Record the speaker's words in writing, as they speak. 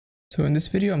So in this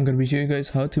video, I'm going to be showing you guys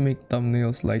how to make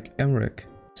thumbnails like mrekk.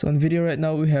 So in the video right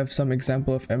now, we have some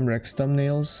example of mrekk's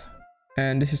thumbnails,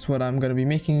 and this is what I'm going to be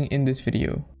making in this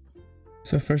video.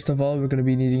 So first of all, we're going to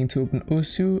be needing to open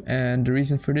OSU, and the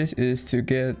reason for this is to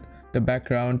get the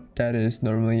background that is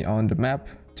normally on the map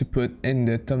to put in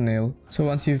the thumbnail. So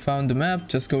once you've found the map,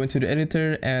 just go into the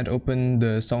editor and open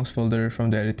the songs folder from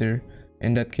the editor.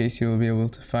 In that case, you will be able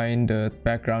to find the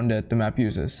background that the map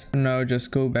uses. Now just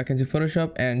go back into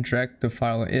Photoshop and drag the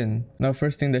file in. Now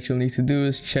first thing that you'll need to do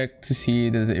is check to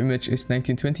see that the image is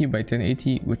 1920 by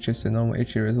 1080, which is the normal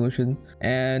HD resolution.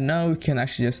 And now we can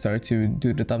actually just start to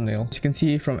do the thumbnail. As you can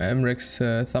see from mrekk's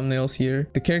thumbnails here,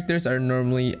 the characters are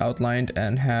normally outlined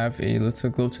and have a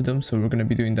little glow to them, so we're going to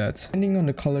be doing that. Depending on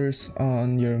the colors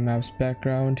on your map's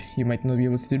background, you might not be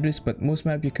able to do this, but most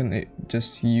map you can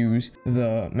just use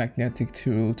the magnetic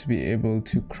tool to be able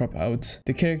to crop out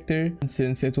the character. And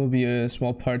since it will be a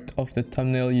small part of the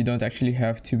thumbnail, you don't actually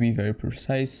have to be very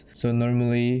precise, so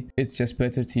normally it's just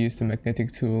better to use the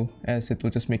magnetic tool, as it will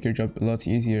just make your job a lot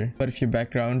easier. But if your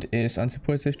background is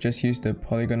unsupportive, just use the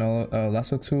polygonal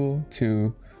lasso tool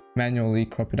to manually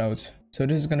crop it out. So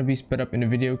this is going to be sped up in the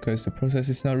video because the process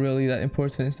is not really that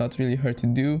important. It's not really hard to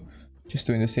do, just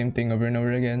doing the same thing over and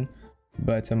over again.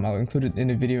 But I'll include it in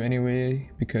the video anyway,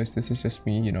 because this is just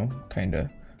me, you know, kind of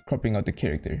cropping out the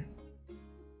character.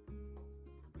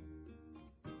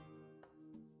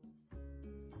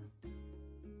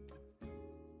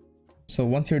 So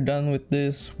once you're done with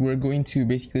this, we're going to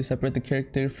basically separate the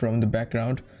character from the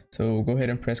background. So go ahead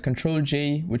and press Ctrl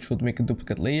J, which will make a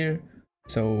duplicate layer.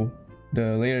 So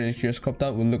the layer that you just cropped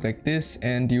out will look like this,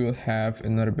 and you will have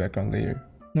another background layer.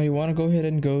 Now you want to go ahead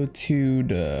and go to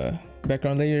the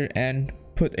background layer and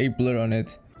put a blur on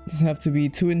it. It doesn't have to be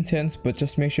too intense, but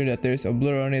just make sure that there's a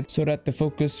blur on it so that the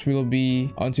focus will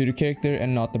be onto the character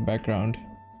and not the background.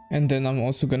 And then I'm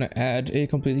also gonna add a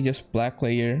completely just black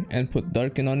layer and put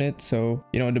darken on it, so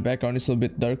you know the background is a little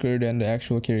bit darker than the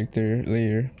actual character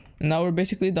layer. Now we're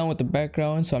basically done with the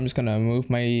background, so I'm just gonna move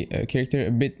my character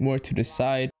a bit more to the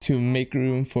side to make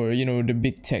room for, you know, the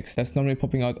big text that's normally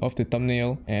popping out of the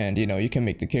thumbnail. And you know, you can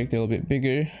make the character a little bit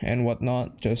bigger and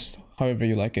whatnot, just however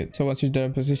you like it. So once you're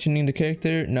done positioning the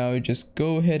character, now you just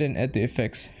go ahead and add the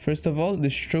effects. First of all,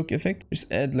 the stroke effect,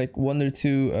 just add like 1 or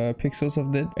 2 pixels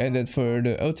of that. And then for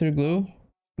the outer glow,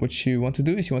 what you want to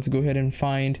do is you want to go ahead and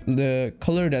find the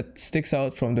color that sticks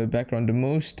out from the background the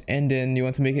most, and then you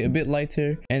want to make it a bit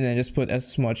lighter, and then just put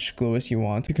as much glow as you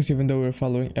want, because even though we're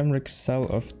following mrekk's style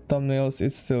of thumbnails,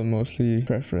 it's still mostly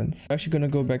preference. I'm actually gonna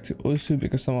go back to OSU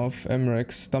because some of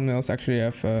mrekk's thumbnails actually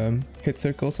have hit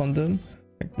circles on them,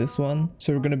 like this one.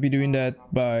 So we're gonna be doing that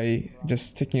by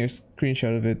just taking a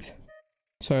screenshot of it.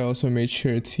 So I also made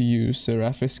sure to use the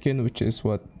Rafa skin, which is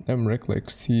what mrekk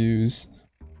likes to use,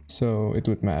 so it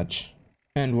would match.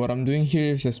 And what I'm doing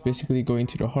here is just basically going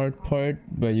to the hard part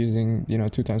by using, you know,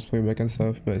 2x playback and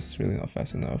stuff, but it's really not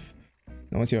fast enough.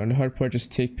 And once you're on the hard part,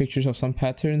 just take pictures of some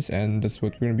patterns, and that's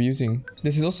what we're going to be using.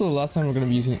 This is also the last time we're going to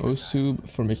be using OSU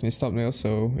for making this thumbnail,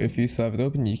 so if you still have it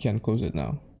open, you can close it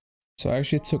now. So I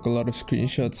actually took a lot of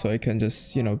screenshots so I can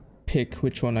just, you know, pick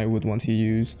which one I would want to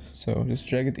use. So just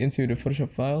drag it into the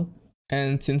Photoshop file.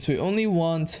 And since we only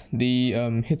want the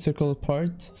hit circle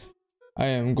part, I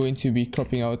am going to be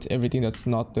cropping out everything that's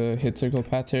not the hit circle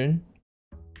pattern.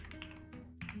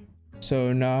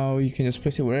 So now you can just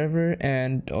place it wherever,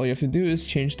 and all you have to do is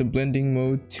change the blending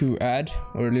mode to add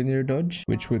or linear dodge,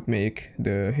 which would make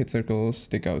the hit circles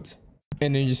stick out.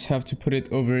 And then you just have to put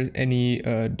it over any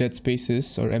dead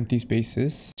spaces or empty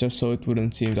spaces, just so it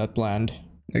wouldn't seem that bland.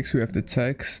 Next we have the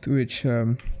text, which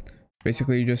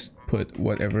basically just put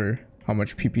whatever, how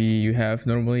much pp you have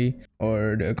normally,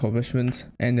 or the accomplishment,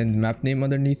 and then the map name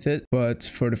underneath it. But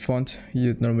for the font,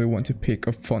 you'd normally want to pick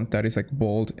a font that is like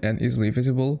bold and easily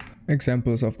visible.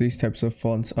 Examples of these types of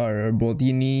fonts are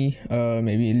Boldini,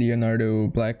 maybe Leonardo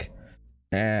Black,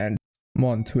 and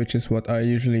Mont, which is what I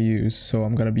usually use, so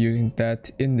I'm gonna be using that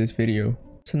in this video.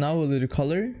 So now we'll do the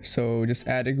color, so just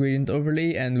add a gradient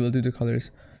overlay and we'll do the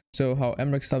colors. So how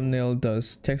mrekk's thumbnail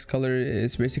does text color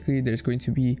is basically there's going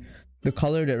to be the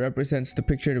color that represents the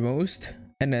picture the most,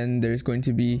 and then there's going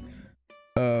to be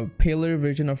a paler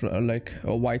version of like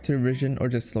a whiter version, or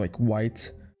just like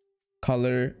white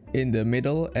color in the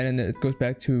middle, and then it goes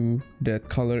back to that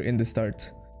color in the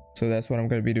start. So that's what I'm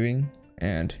going to be doing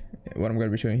and what I'm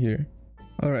going to be showing here.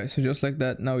 Alright, so just like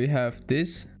that, now we have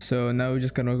this. So now we're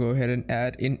just gonna go ahead and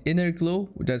add an inner glow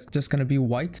that's just gonna be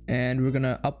white, and we're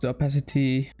gonna up the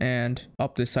opacity and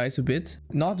up the size a bit.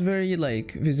 Not very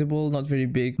like visible, not very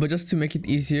big, but just to make it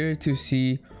easier to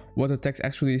see what the text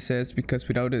actually says, because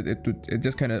without it, it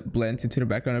just kind of blends into the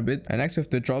background a bit. And next with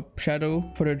the drop shadow.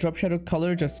 For the drop shadow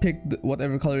color, just pick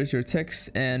whatever color is your text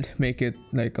and make it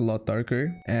like a lot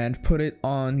darker, and put it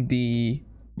on the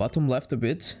bottom left a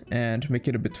bit and make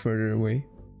it a bit further away.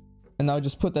 And now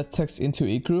just put that text into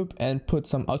a group and put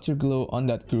some outer glow on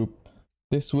that group.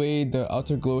 This way the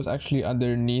outer glow is actually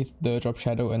underneath the drop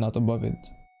shadow and not above it.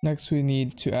 Next we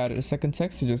need to add a second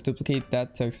text, so just duplicate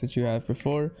that text that you have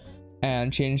before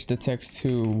and change the text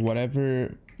to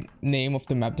whatever name of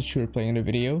the map that you were playing in the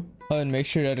video. And make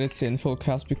sure that it's in full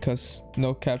caps, because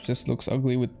no caps just looks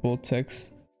ugly with bold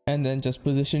text. And then just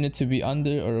position it to be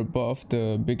under or above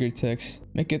the bigger text.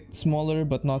 Make it smaller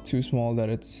but not too small that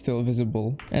it's still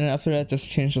visible. And after that, just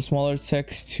change the smaller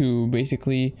text to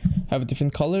basically have a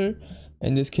different color.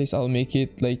 In this case, I'll make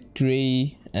it like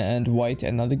gray and white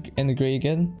and gray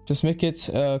again. Just make it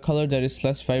a color that is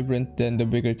less vibrant than the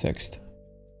bigger text.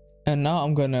 And now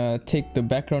I'm gonna take the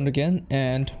background again,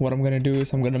 and what I'm gonna do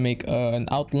is I'm gonna make an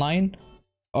outline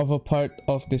of a part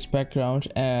of this background,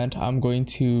 and I'm going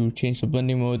to change the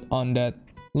blending mode on that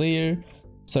layer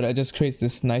so that it just creates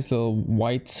this nice little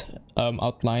white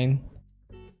outline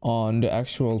on the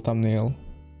actual thumbnail.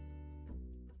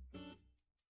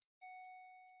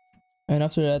 And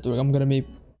after that, I'm gonna be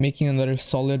making another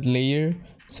solid layer,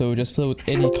 so just fill it with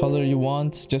any color you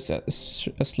want, just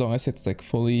as long as it's like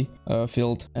fully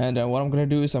filled. And what I'm gonna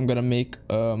do is I'm gonna make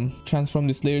transform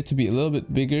this layer to be a little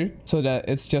bit bigger so that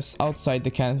it's just outside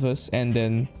the canvas, and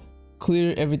then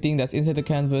clear everything that's inside the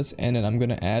canvas, and then I'm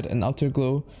gonna add an outer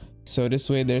glow, so this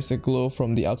way there's a glow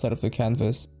from the outside of the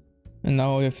canvas. And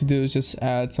now all you have to do is just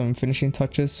add some finishing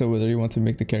touches, so whether you want to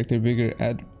make the character bigger,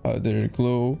 add other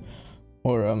glow,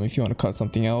 or if you want to cut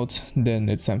something out, then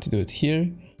it's time to do it here.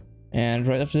 And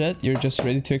right after that, you're just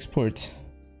ready to export.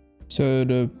 So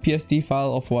the PSD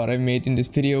file of what I made in this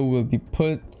video will be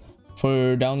put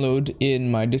for download in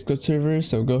my Discord server,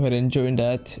 so go ahead and join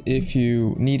that if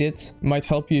you need it. It might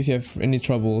help you if you have any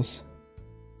troubles.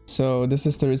 So this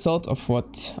is the result of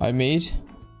what I made.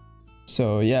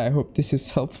 So yeah, I hope this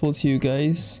is helpful to you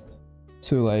guys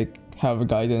to like have a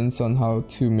guidance on how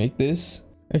to make this.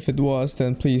 If it was,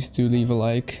 then please do leave a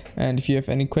like, and if you have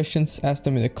any questions, ask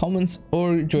them in the comments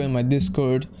or join my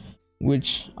Discord,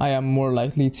 which I am more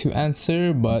likely to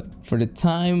answer, but for the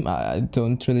time I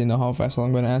don't really know how fast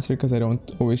I'm going to answer because I don't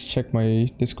always check my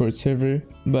Discord server.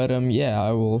 But yeah,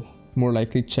 I will more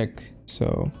likely check,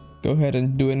 so go ahead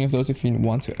and do any of those if you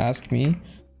want to ask me,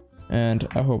 and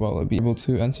I hope I'll be able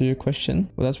to answer your question.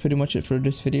 Well, that's pretty much it for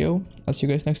this video. I'll see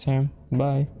you guys next time.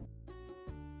 Bye.